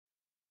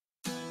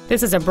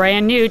This is a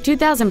brand new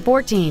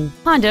 2014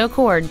 Honda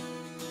Accord.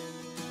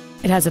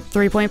 It has a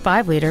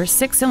 3.5-liter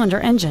six-cylinder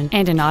engine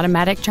and an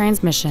automatic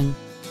transmission.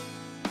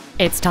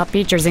 Its top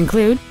features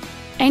include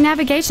a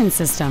navigation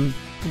system,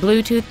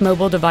 Bluetooth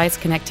mobile device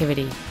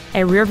connectivity,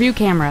 a rear-view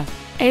camera,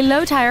 a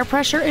low-tire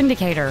pressure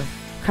indicator,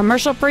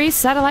 commercial-free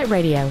satellite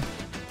radio,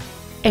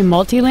 a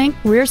multi-link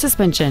rear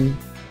suspension,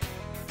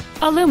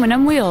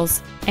 aluminum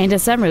wheels, and a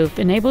sunroof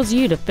enables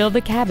you to fill the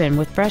cabin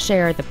with fresh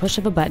air at the push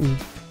of a button.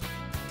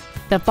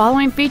 The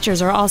following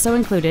features are also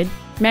included: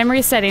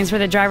 memory settings for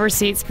the driver's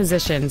seat's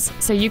positions,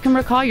 so you can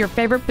recall your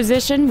favorite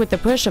position with the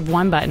push of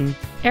one button,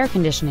 air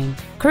conditioning,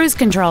 cruise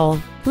control,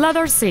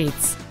 leather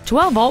seats,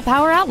 12-volt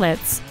power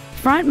outlets,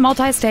 front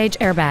multi-stage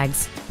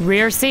airbags,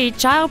 rear seat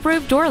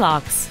child-proof door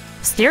locks,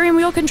 steering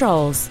wheel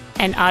controls,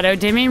 an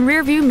auto-dimming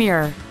rear-view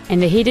mirror,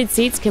 and the heated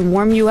seats can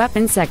warm you up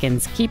in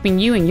seconds, keeping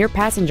you and your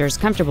passengers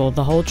comfortable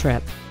the whole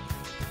trip.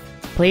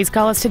 Please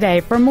call us today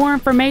for more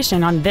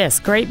information on this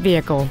great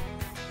vehicle.